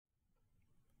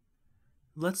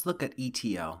Let's look at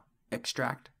ETL,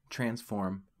 extract,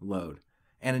 transform, load,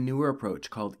 and a newer approach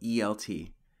called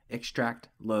ELT, extract,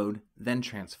 load, then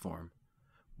transform.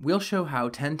 We'll show how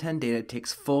 1010 data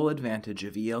takes full advantage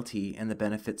of ELT and the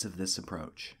benefits of this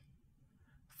approach.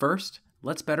 First,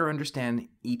 let's better understand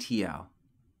ETL.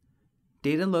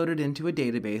 Data loaded into a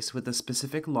database with a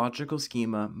specific logical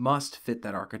schema must fit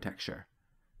that architecture.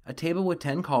 A table with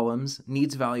 10 columns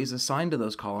needs values assigned to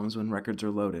those columns when records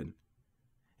are loaded.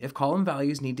 If column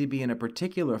values need to be in a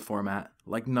particular format,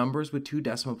 like numbers with 2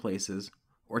 decimal places,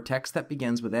 or text that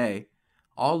begins with A,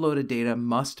 all loaded data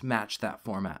must match that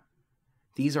format.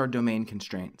 These are domain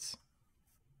constraints.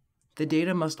 The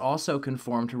data must also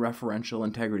conform to referential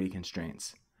integrity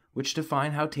constraints, which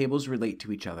define how tables relate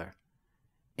to each other.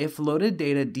 If loaded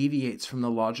data deviates from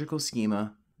the logical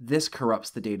schema, this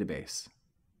corrupts the database.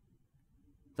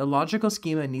 The logical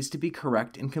schema needs to be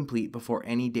correct and complete before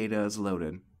any data is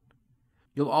loaded.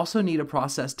 You'll also need a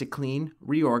process to clean,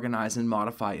 reorganize, and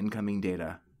modify incoming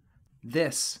data.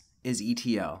 This is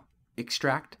ETL,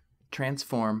 extract,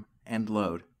 transform, and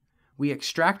load. We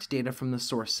extract data from the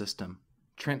source system,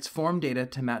 transform data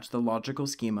to match the logical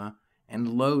schema,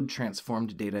 and load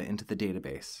transformed data into the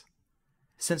database.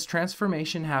 Since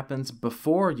transformation happens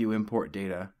before you import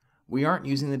data, we aren't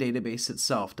using the database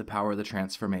itself to power the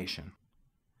transformation.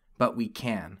 But we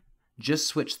can. Just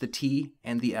switch the T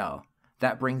and the L.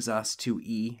 That brings us to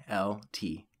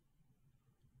ELT.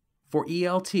 For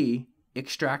ELT,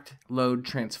 extract, load,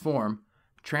 transform,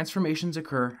 transformations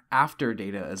occur after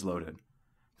data is loaded.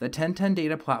 The 1010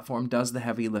 data platform does the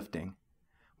heavy lifting.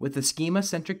 With a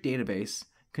schema-centric database,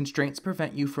 constraints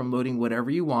prevent you from loading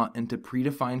whatever you want into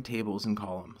predefined tables and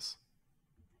columns.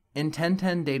 In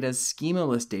 1010 data's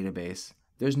schemaless database,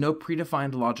 there's no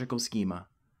predefined logical schema.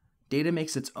 Data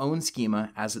makes its own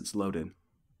schema as it's loaded.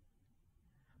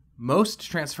 Most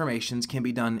transformations can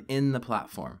be done in the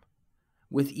platform.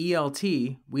 With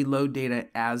ELT, we load data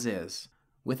as is,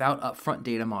 without upfront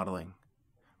data modeling.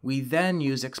 We then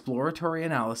use exploratory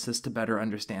analysis to better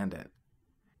understand it.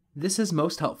 This is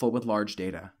most helpful with large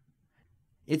data.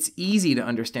 It's easy to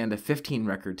understand a 15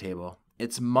 record table.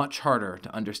 It's much harder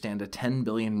to understand a 10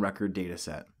 billion record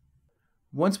dataset.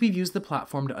 Once we've used the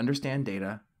platform to understand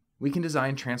data, we can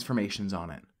design transformations on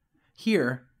it.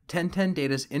 Here, 1010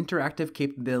 data's interactive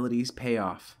capabilities pay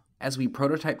off as we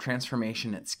prototype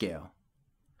transformation at scale.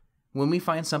 When we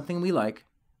find something we like,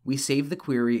 we save the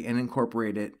query and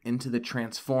incorporate it into the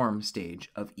transform stage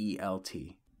of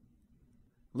ELT.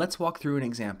 Let's walk through an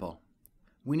example.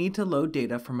 We need to load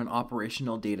data from an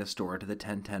operational data store to the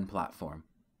 1010 platform.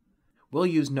 We'll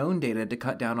use known data to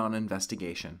cut down on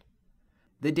investigation.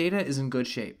 The data is in good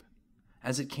shape,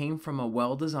 as it came from a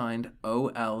well-designed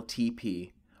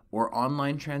OLTP, or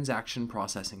Online Transaction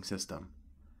Processing System.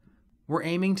 We're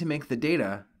aiming to make the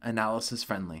data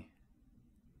analysis-friendly.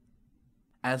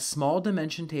 As small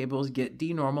dimension tables get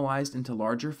denormalized into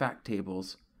larger fact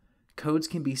tables, codes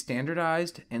can be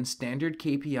standardized and standard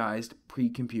KPIs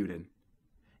pre-computed.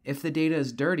 If the data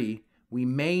is dirty, we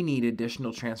may need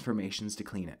additional transformations to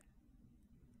clean it.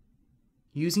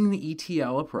 Using the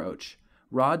ETL approach,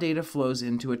 raw data flows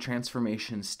into a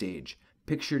transformation stage,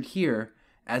 pictured here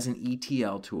as an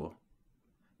ETL tool.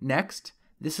 Next,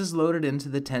 this is loaded into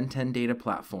the 1010 data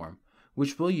platform,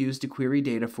 which we'll use to query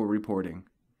data for reporting.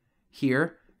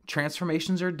 Here,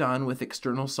 transformations are done with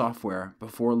external software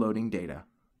before loading data.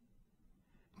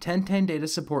 1010 data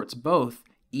supports both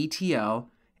ETL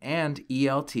and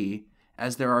ELT,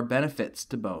 as there are benefits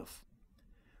to both.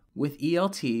 With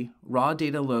ELT, raw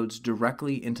data loads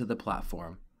directly into the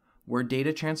platform, where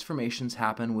data transformations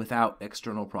happen without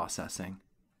external processing.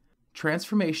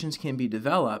 Transformations can be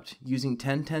developed using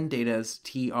 1010 data's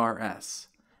TRS,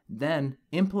 then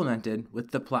implemented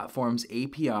with the platform's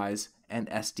APIs and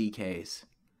SDKs.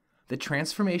 The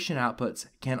transformation outputs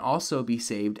can also be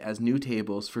saved as new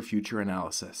tables for future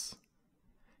analysis.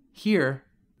 Here,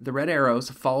 the red arrows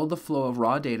follow the flow of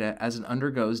raw data as it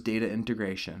undergoes data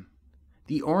integration.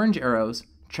 The orange arrows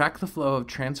track the flow of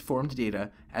transformed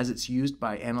data as it's used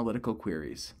by analytical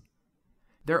queries.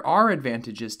 There are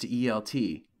advantages to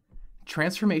ELT.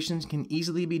 Transformations can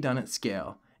easily be done at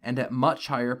scale and at much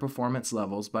higher performance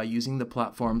levels by using the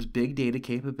platform's big data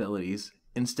capabilities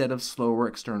instead of slower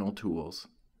external tools.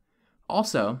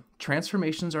 Also,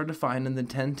 transformations are defined in the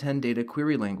 1010 data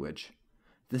query language,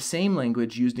 the same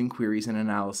language used in queries and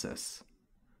analysis.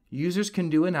 Users can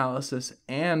do analysis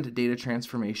and data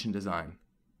transformation design.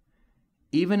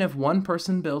 Even if one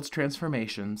person builds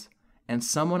transformations and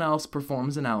someone else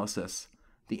performs analysis,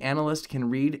 the analyst can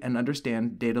read and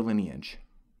understand data lineage.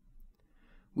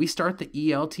 We start the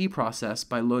ELT process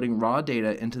by loading raw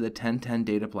data into the 1010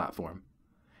 data platform.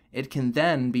 It can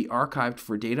then be archived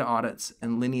for data audits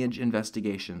and lineage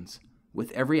investigations,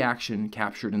 with every action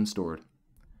captured and stored.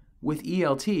 With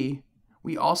ELT,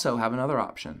 we also have another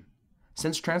option.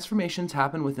 Since transformations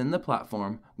happen within the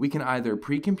platform, we can either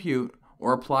pre-compute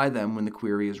or apply them when the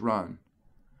query is run.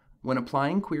 When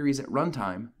applying queries at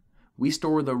runtime, we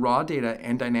store the raw data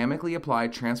and dynamically apply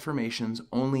transformations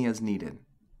only as needed.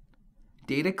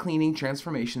 Data cleaning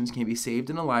transformations can be saved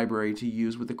in a library to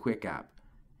use with the Quick app.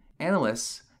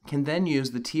 Analysts can then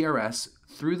use the TRS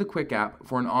through the Quick app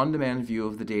for an on-demand view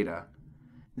of the data.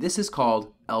 This is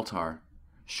called ELTar,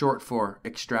 short for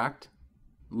extract,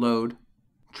 load,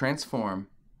 transform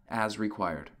as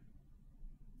required.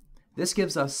 This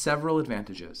gives us several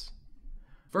advantages.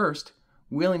 First,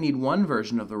 we only need one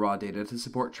version of the raw data to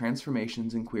support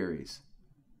transformations and queries.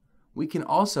 We can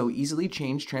also easily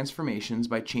change transformations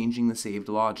by changing the saved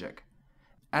logic.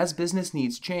 As business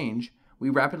needs change, we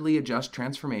rapidly adjust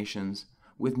transformations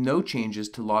with no changes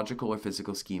to logical or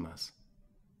physical schemas.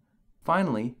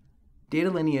 Finally, data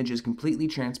lineage is completely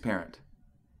transparent.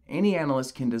 Any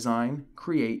analyst can design,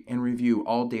 create, and review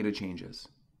all data changes.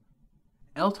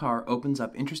 ELTar opens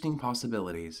up interesting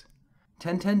possibilities.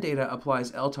 1010 Data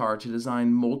applies ELTar to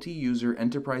design multi-user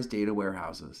enterprise data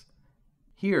warehouses.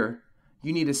 Here,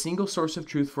 you need a single source of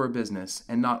truth for a business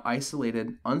and not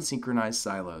isolated, unsynchronized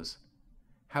silos.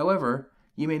 However,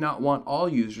 you may not want all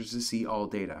users to see all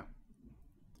data.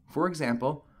 For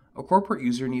example, a corporate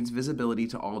user needs visibility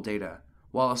to all data,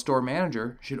 while a store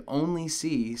manager should only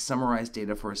see summarized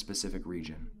data for a specific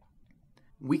region.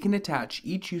 We can attach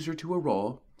each user to a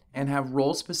role and have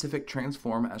role-specific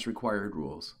transform as required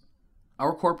rules.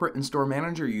 Our corporate and store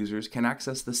manager users can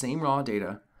access the same raw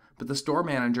data, but the store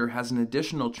manager has an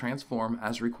additional transform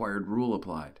as required rule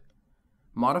applied.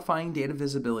 Modifying data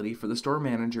visibility for the store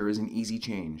manager is an easy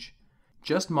change.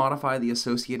 Just modify the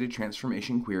associated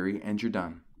transformation query and you're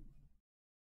done.